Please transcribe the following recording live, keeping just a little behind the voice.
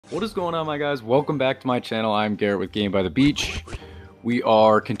What is going on, my guys? Welcome back to my channel. I'm Garrett with Game by the Beach. We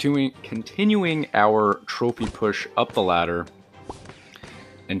are continuing our trophy push up the ladder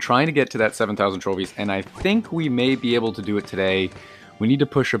and trying to get to that 7,000 trophies, and I think we may be able to do it today. We need to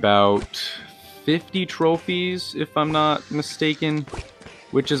push about 50 trophies, if I'm not mistaken,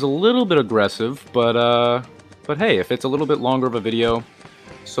 which is a little bit aggressive, but hey, if it's a little bit longer of a video,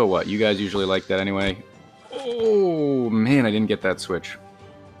 so what? You guys usually like that anyway. Oh, man, I didn't get that switch.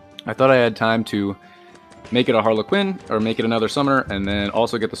 I thought I had time to make it a Harlequin, or make it another summoner, and then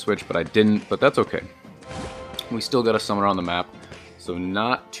also get the switch, but I didn't, but that's okay. We still got a summoner on the map, so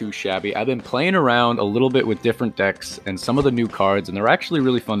not too shabby. I've been playing around a little bit with different decks and some of the new cards, and they're actually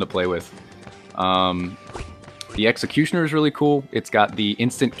really fun to play with. The Executioner is really cool. It's got the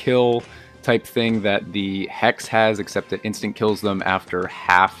instant kill type thing that the Hex has, except it instant kills them after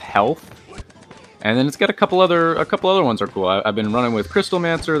half health. And then it's got a couple other ones are cool. I've been running with Crystal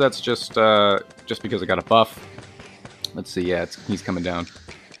Mancer. That's just because I got a buff. Let's see. Yeah, he's coming down.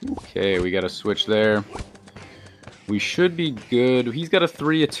 Okay, we got a switch there. We should be good. He's got a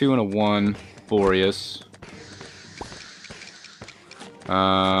 3, a 2, and a 1. Boreas.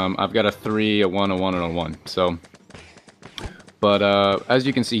 I've got a 3, a 1, a 1, and a 1. So, but as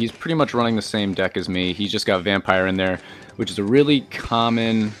you can see, he's pretty much running the same deck as me. He's just got Vampire in there, which is a really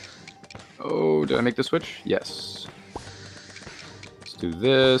common. Oh, did I make the switch? Yes. Let's do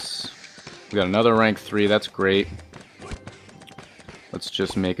this. We got another rank 3. That's great. Let's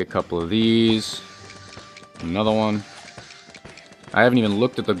just make a couple of these. Another one. I haven't even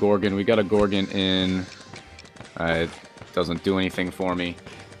looked at the Gorgon. We got a Gorgon in. It doesn't do anything for me.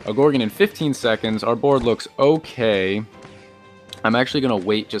 A Gorgon in 15 seconds. Our board looks okay. I'm actually going to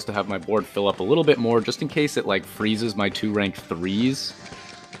wait just to have my board fill up a little bit more, just in case it like freezes my 2 rank 3s.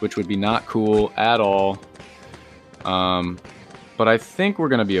 Which would be not cool at all. But I think we're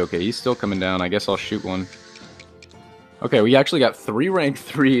going to be okay. He's still coming down. I guess I'll shoot one. Okay, we actually got 3 rank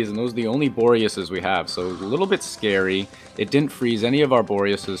 3s, and those are the only Boreases we have. So it was a little bit scary. It didn't freeze any of our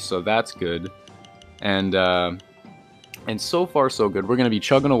Boreases, so that's good. And so far, so good. We're going to be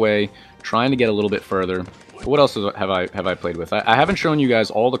chugging away, trying to get a little bit further. What else have I played with? I haven't shown you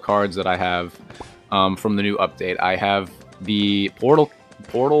guys all the cards that I have from the new update. I have the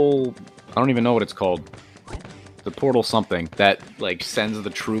Portal, I don't even know what it's called. The Portal something that like sends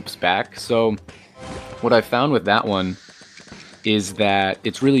the troops back. So what I found with that one is that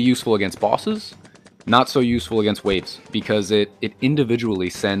it's really useful against bosses, not so useful against waves, because it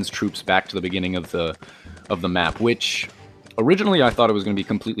individually sends troops back to the beginning of the map, which originally I thought it was going to be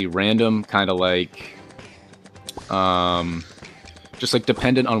completely random, kind of like just like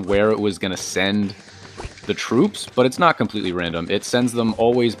dependent on where it was going to send the troops, but it's not completely random. It sends them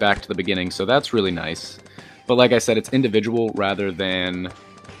always back to the beginning, so that's really nice. But like I said, it's individual rather than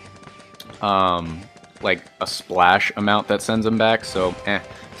like a splash amount that sends them back, so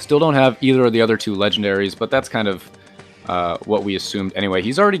still don't have either of the other 2 legendaries, but that's kind of what we assumed. Anyway,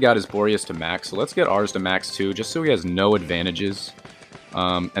 he's already got his Boreas to max, so let's get ours to max too, just so he has no advantages.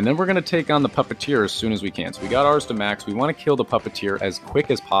 And then we're going to take on the Puppeteer as soon as we can. So we got ours to max. We want to kill the Puppeteer as quick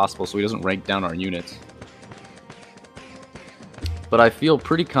as possible so he doesn't rank down our units. But I feel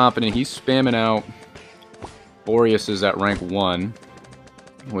pretty confident. He's spamming out Boreases at rank 1,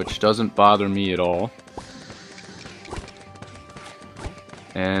 which doesn't bother me at all.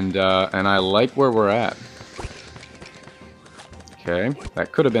 And I like where we're at. Okay,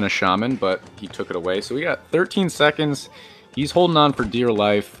 that could have been a Shaman, but he took it away. So we got 13 seconds. He's holding on for dear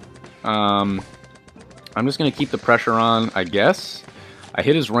life. I'm just going to keep the pressure on, I guess. I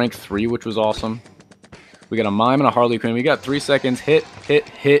hit his rank 3, which was awesome. We got a Mime and a Harley Quinn. We got 3 seconds. Hit, hit,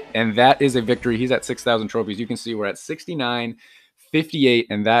 hit. And that is a victory. He's at 6,000 trophies. You can see we're at 69.58.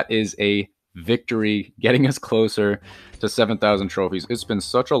 And that is a victory, getting us closer to 7,000 trophies. It's been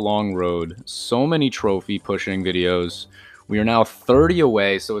such a long road. So many trophy pushing videos. We are now 30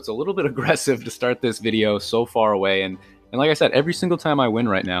 away. So it's a little bit aggressive to start this video so far away. And like I said, every single time I win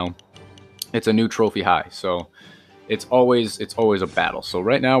right now, it's a new trophy high. So it's always a battle. So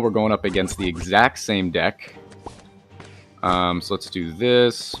right now we're going up against the exact same deck. So let's do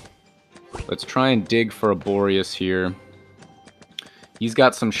this. Let's try and dig for a Boreas here. He's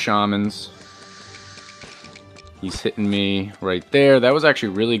got some Shamans. He's hitting me right there. That was actually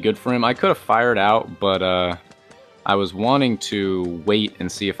really good for him. I could have fired out, but I was wanting to wait and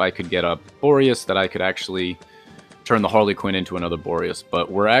see if I could get a Boreas that I could actually turn the Harley Quinn into another Boreas.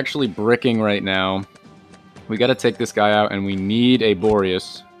 But we're actually bricking right now. We got to take this guy out, and we need a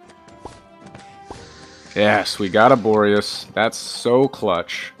Boreas. Yes, we got a Boreas. That's so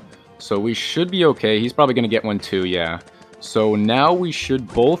clutch. So we should be okay. He's probably going to get one too, yeah. So now we should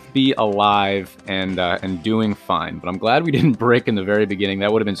both be alive and doing fine. But I'm glad we didn't brick in the very beginning.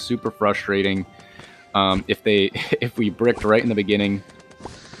 That would have been super frustrating if we bricked right in the beginning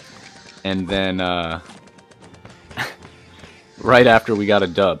and then right after we got a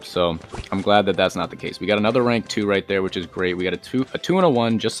dub. So I'm glad that that's not the case. We got another rank 2 right there, which is great. We got a 2 and a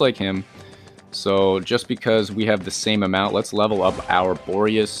 1 just like him. So just because we have the same amount, let's level up our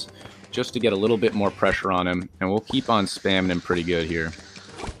Boreas just to get a little bit more pressure on him, and we'll keep on spamming him pretty good here.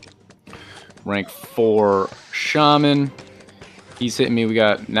 Rank 4 Shaman. He's hitting me.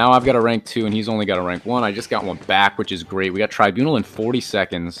 Now I've got a rank 2, and he's only got a rank 1. I just got one back, which is great. We got Tribunal in 40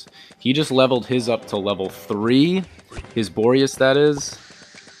 seconds. He just leveled his up to level 3. His Boreas, that is.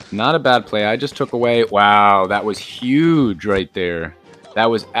 Not a bad play. I just took away... Wow, that was huge right there. That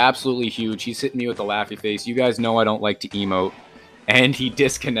was absolutely huge. He's hitting me with a laughy face. You guys know I don't like to emote. And he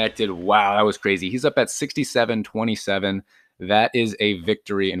disconnected. Wow, that was crazy. He's up at 67-27. That is a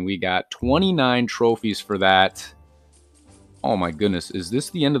victory, and we got 29 trophies for that. Oh my goodness, is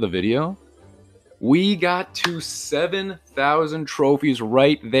this the end of the video? We got to 7,000 trophies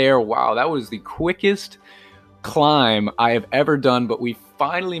right there. Wow, that was the quickest climb I have ever done, but we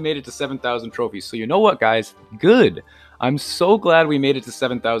finally made it to 7,000 trophies. So you know what, guys? Good. I'm so glad we made it to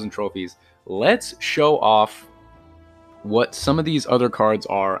 7,000 trophies. Let's show off what some of these other cards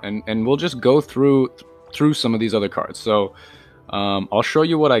are, and we'll just go through some of these other cards. So I'll show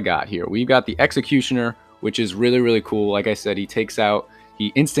you what I got here. We've got the Executioner, which is really cool. Like I said, he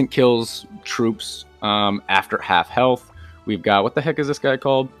instant kills troops after half health. We've got, what the heck is this guy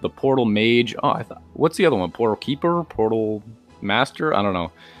called? The Portal Mage. Oh, what's the other one? Portal Keeper? Portal Master? I don't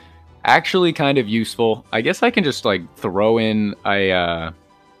know. Actually kind of useful. I guess I can just like throw in a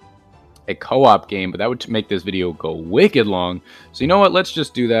co-op game, but that would make this video go wicked long. So you know what? Let's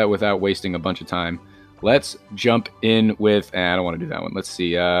just do that without wasting a bunch of time. Let's jump in with... I don't want to do that one. Let's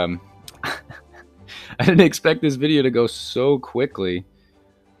see. I didn't expect this video to go so quickly.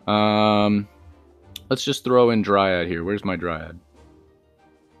 Let's just throw in Dryad here. Where's my Dryad?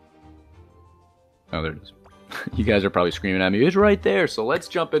 Oh, there it is. You guys are probably screaming at me. It's right there. So let's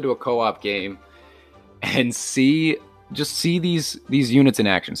jump into a co-op game and just see these units in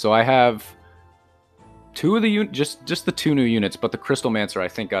action. So I have two of the just the 2 new units, but the Crystal Mancer I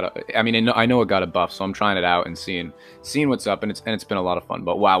think got a... I mean, I know it got a buff, so I'm trying it out and seeing what's up, and it's been a lot of fun.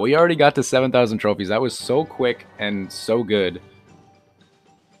 But wow, we already got to 7,000 trophies. That was so quick and so good.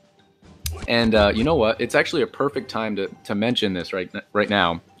 And you know what? It's actually a perfect time to mention this right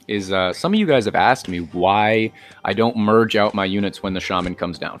now. Is some of you guys have asked me why I don't merge out my units when the Shaman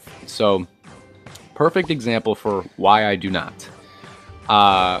comes down. So perfect example for why I do not.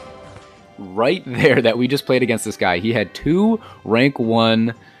 Right there that we just played against this guy. He had 2 rank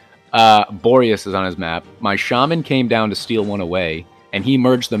 1 Boreases on his map. My Shaman came down to steal one away, and he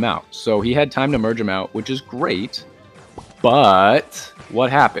merged them out. So he had time to merge them out, which is great. But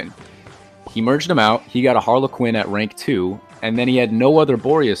what happened? He merged them out. He got a Harlequin at rank 2, and then he had no other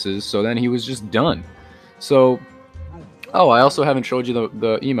Boreases, so then he was just done. So... Oh, I also haven't showed you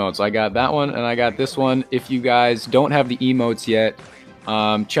the emotes. I got that one, and I got this one. If you guys don't have the emotes yet,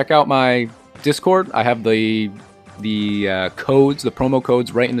 check out my Discord. I have the codes, the promo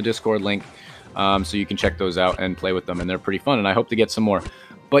codes right in the Discord link, so you can check those out and play with them, and they're pretty fun, and I hope to get some more.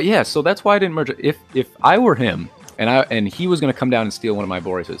 But yeah, so that's why I didn't merge it. If I were him, and he was going to come down and steal one of my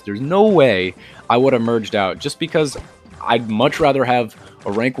Boreases, there's no way I would have merged out, just because I'd much rather have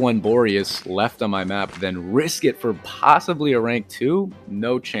a rank 1 Boreas left on my map than risk it for possibly a rank 2.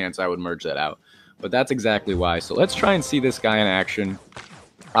 No chance I would merge that out. But that's exactly why. So let's try and see this guy in action.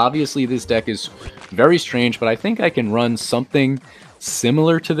 Obviously, this deck is very strange, but I think I can run something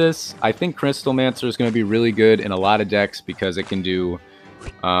similar to this. I think Crystal Mancer is going to be really good in a lot of decks because it can do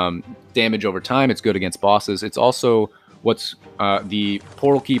damage over time. It's good against bosses. It's also what's the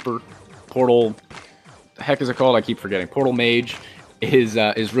Portal Keeper, Portal... the heck is it called? I keep forgetting. Portal Mage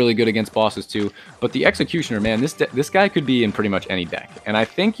is really good against bosses too. It the Executioner, man, this guy could be in pretty much any deck, and I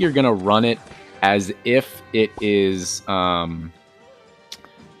think you're gonna run it as if it is like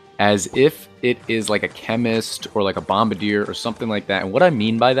a Chemist or like a Bombardier or something like that. And what I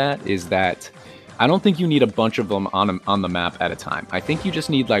mean by that is that I don't think you need a bunch of them on the map at a time. I think you just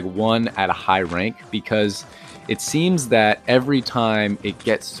need like one at a high rank, because it seems that every time it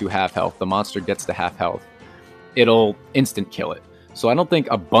gets to half health, the monster gets to half health, it'll instant kill it. So I don't think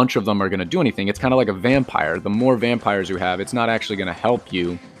a bunch of them are going to do anything. It's kind of like a vampire. The more vampires you have, it's not actually going to help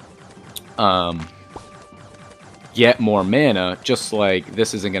you get more mana, just like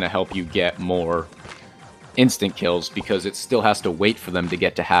this isn't going to help you get more instant kills because it still has to wait for them to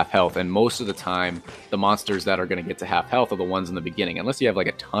get to half health. And most of the time, the monsters that are going to get to half health are the ones in the beginning, unless you have like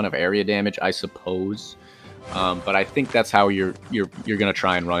a ton of area damage, I suppose. But I think that's how you're going to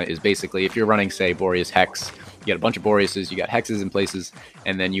try and run it. Is basically if you're running, say, Boreas Hex, you got a bunch of Boreases, you got Hexes in places,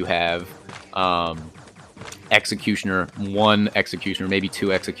 and then you have Executioner, one Executioner, maybe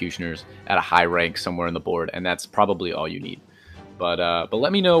two Executioners at a high rank somewhere on the board, and that's probably all you need. But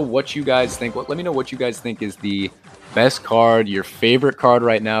let me know what you guys think. Let me know what you guys think is the best card, your favorite card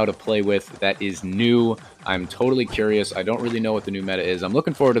right now to play with that is new. I'm totally curious. I don't really know what the new meta is. I'm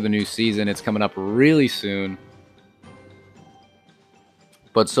looking forward to the new season. It's coming up really soon.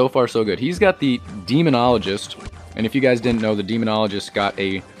 But so far, so good. He's got the Demonologist, and if you guys didn't know, the Demonologist got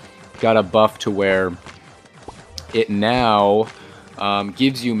a buff to where it now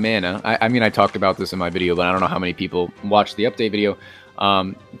gives you mana. I mean, I talked about this in my video, but I don't know how many people watched the update video.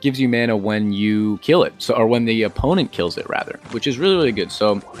 Gives you mana when you kill it, or when the opponent kills it, rather, which is really, really good.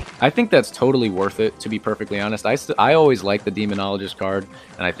 So I think that's totally worth it, to be perfectly honest. I always like the Demonologist card,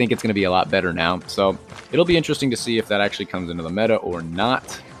 and I think it's going to be a lot better now. So it'll be interesting to see if that actually comes into the meta or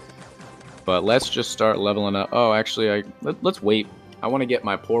not. But let's just start leveling up. Oh, actually, let's wait. I want to get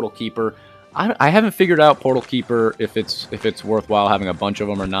my Portal Keeper. I haven't figured out Portal Keeper if it's worthwhile having a bunch of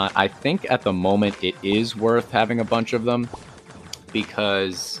them or not. I think at the moment it is worth having a bunch of them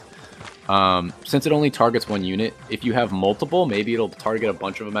because since it only targets one unit, if you have multiple, maybe it'll target a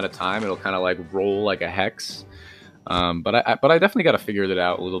bunch of them at a time. It'll kind of like roll like a hex. But I definitely got to figure that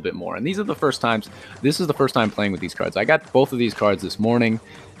out a little bit more. And these are the first times. This is the first time playing with these cards. I got both of these cards this morning.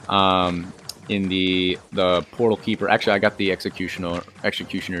 In the Portal Keeper. Actually, I got the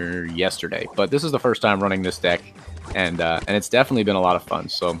Executioner yesterday, but this is the first time running this deck, and it's definitely been a lot of fun.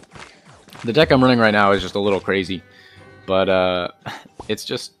 So the deck I'm running right now is just a little crazy, but it's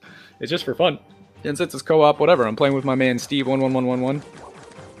just for fun. And since it's co-op, whatever, I'm playing with my man Steve 11111.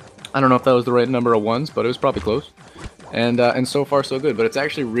 I don't know if that was the right number of ones, but it was probably close. And so far so good. But it's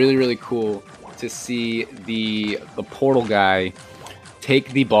actually really, really cool to see the Portal guy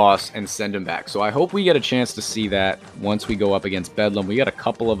take the boss and send him back. So I hope we get a chance to see that once we go up against Bedlam. We got a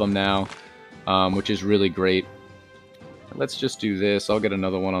couple of them now, which is really great. Let's just do this. I'll get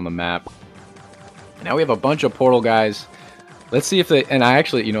another one on the map. Now we have a bunch of Portal guys. Let's see if they... And I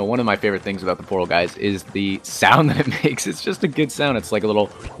actually, you know, one of my favorite things about the Portal guys is the sound that it makes. It's just a good sound. It's like a little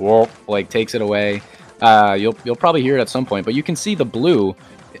whoop, like takes it away. You'll probably hear it at some point, but you can see the blue.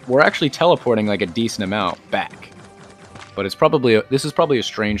 We're actually teleporting like a decent amount back. But it's probably this is probably a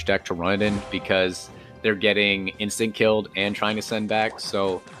strange deck to run it in because they're getting instant killed and trying to send back.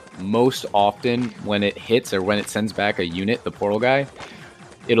 So most often when it hits or when it sends back a unit, the Portal guy,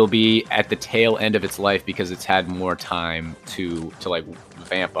 it'll be at the tail end of its life because it's had more time to like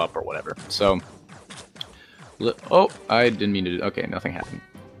vamp up or whatever. So oh, I didn't mean to do. Okay, nothing happened.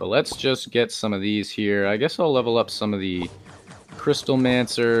 But let's just get some of these here. I guess I'll level up some of the Crystal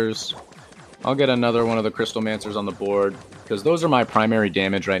Mancers. I'll get another one of the Crystal Mancers on the board, because those are my primary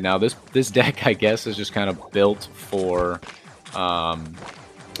damage right now. This deck, I guess, is just kind of built for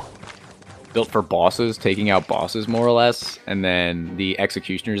bosses, taking out bosses, more or less. And then the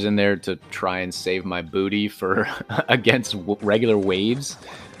Executioner's in there to try and save my booty for against regular waves.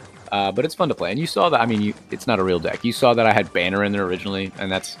 But it's fun to play. And you saw that, I mean, it's not a real deck. You saw that I had Banner in there originally,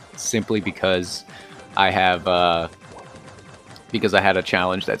 and that's simply because I have... because I had a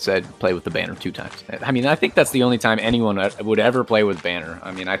challenge that said play with the Banner 2 times. I mean, I think that's the only time anyone would ever play with Banner.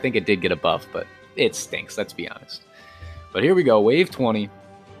 I mean, I think it did get a buff, but it stinks, let's be honest. But here we go, wave 20.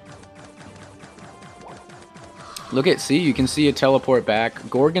 See, you can see it teleport back.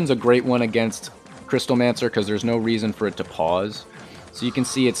 Gorgon's a great one against Crystal Mancer because there's no reason for it to pause. So you can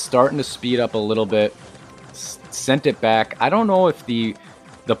see it's starting to speed up a little bit. Sent it back. I don't know if the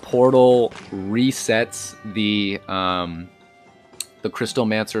portal resets the Crystal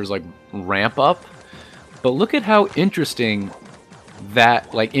Mancer's like ramp up, but look at how interesting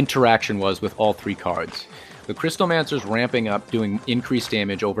that like interaction was with all 3 cards. The Crystal Mancer's ramping up, doing increased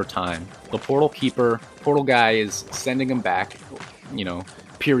damage over time. The Portal guy is sending him back, you know,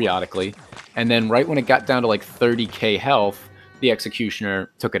 periodically, and then right when it got down to like 30k health, the Executioner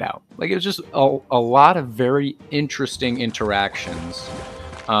took it out. Like, it was just a lot of very interesting interactions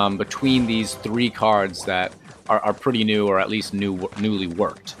between these 3 cards that are pretty new, or at least newly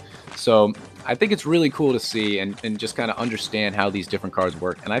worked. So I think it's really cool to see and just kind of understand how these different cards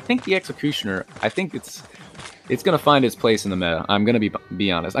work. And I think the Executioner, I think it's going to find its place in the meta. I'm going to be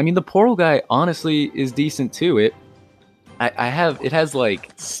honest. I mean, the Portal guy honestly is decent too. It has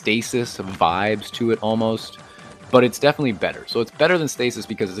like Stasis vibes to it almost, but it's definitely better. So it's better than Stasis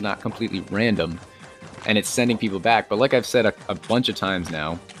because it's not completely random. and it's sending people back. But like I've said a bunch of times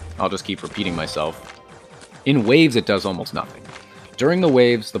now, I'll just keep repeating myself. In waves, it does almost nothing. During the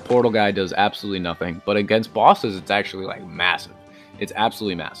waves, the portal guy does absolutely nothing, but against bosses, it's actually like massive. It's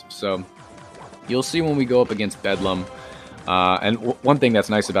absolutely massive. So you'll see when we go up against Bedlam. And one thing that's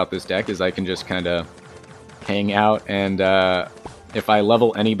nice about this deck is I can just kind of hang out, and if I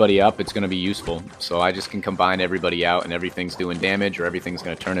level anybody up, it's going to be useful. So I just can combine everybody out, and everything's doing damage, or everything's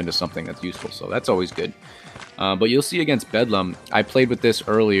going to turn into something that's useful. So that's always good. But you'll see against Bedlam, I played with this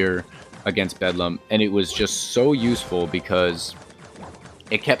earlier against Bedlam, and it was just so useful because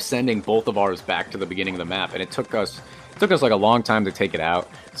it kept sending both of ours back to the beginning of the map, and it took us like a long time to take it out.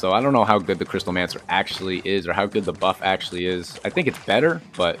 So I don't know how good the Crystal Mancer actually is, or how good the buff actually is. I think it's better,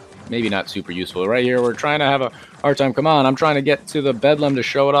 but maybe not super useful. Right here, we're trying to have a hard time. Come on, I'm trying to get to the Bedlam to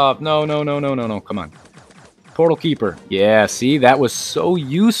show it off. No, no, no, no, no, no. Come on. Portal Keeper. Yeah, see, that was so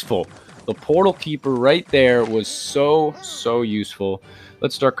useful. The Portal Keeper right there was so useful.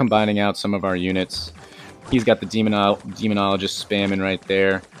 Let's start combining out some of our units. He's got the Demonologist spamming right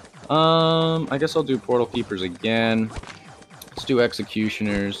there. I guess I'll do Portal Keepers again. Let's do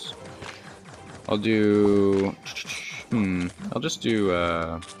Executioners. I'll do... I'll just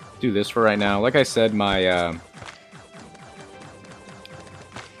do this for right now. Like I said, my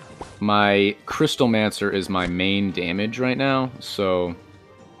my Crystal Mancer is my main damage right now, so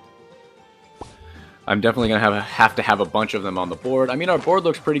I'm definitely gonna have to have a bunch of them on the board. I mean, our board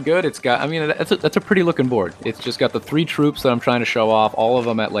looks pretty good. It's got, I mean, that's a pretty looking board. It's just got the 3 troops that I'm trying to show off, all of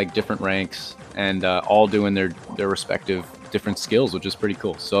them at like different ranks, and all doing their respective different skills, which is pretty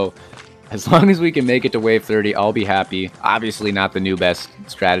cool. So as long as we can make it to wave 30, I'll be happy. Obviously, not the new best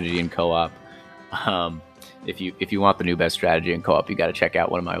strategy in co-op. If you want the new best strategy in co-op, you got to check out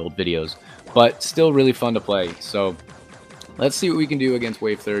one of my old videos. But still really fun to play. So let's see what we can do against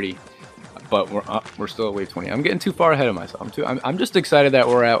wave 30. But we're still at wave 20. I'm getting too far ahead of myself. I'm just excited that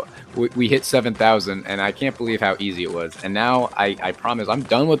we hit 7,000, and I can't believe how easy it was. And now I promise I'm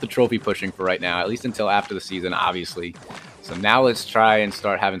done with the trophy pushing for right now, at least until after the season, obviously. So now let's try and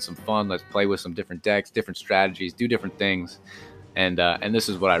start having some fun. Let's play with some different decks, different strategies, do different things. And this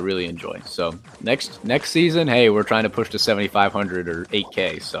is what I really enjoy. So next season, hey, we're trying to push to 7,500 or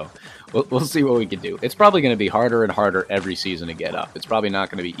 8K. So we'll see what we can do. It's probably going to be harder and harder every season to get up. It's probably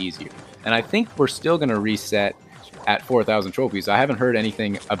not going to be easier. And I think we're still going to reset at 4,000 trophies. I haven't heard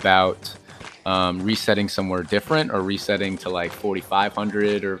anything about resetting somewhere different, or resetting to like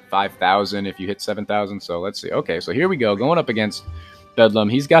 4,500 or 5,000 if you hit 7,000. So let's see. Okay, so here we go. Going up against Bedlam.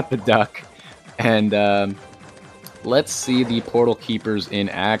 He's got the duck. And let's see the Portal Keepers in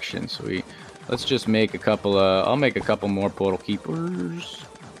action. So let's just make a couple of... I'll make a couple more Portal Keepers.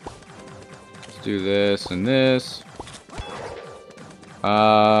 Let's do this and this.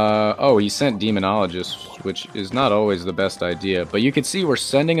 Oh, he sent Demonologists, which is not always the best idea. But you can see we're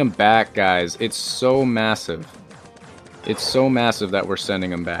sending them back, guys. It's so massive. It's so massive that we're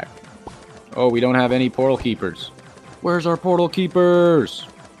sending them back. Oh, we don't have any Portal Keepers. Where's our Portal Keepers?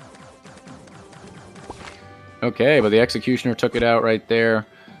 Okay, but the Executioner took it out right there.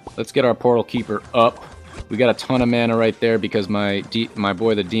 Let's get our Portal Keeper up. We got a ton of mana right there because my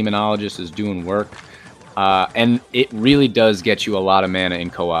boy the Demonologist is doing work. And it really does get you a lot of mana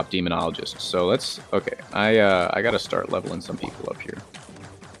in co-op Demonologist. So let's... Okay, I gotta start leveling some people up here.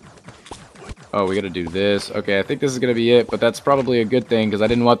 Oh, we gotta do this. Okay, I think this is gonna be it, but that's probably a good thing because I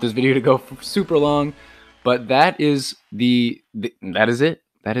didn't want this video to go super long. But that is that is it.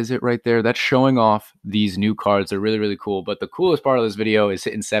 That is it right there. That's showing off these new cards. They're really, really cool. But the coolest part of this video is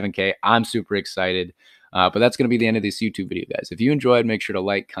hitting 7K. I'm super excited. But that's going to be the end of this YouTube video, guys. If you enjoyed, make sure to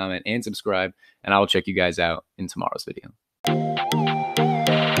like, comment, and subscribe. And I will check you guys out in tomorrow's video.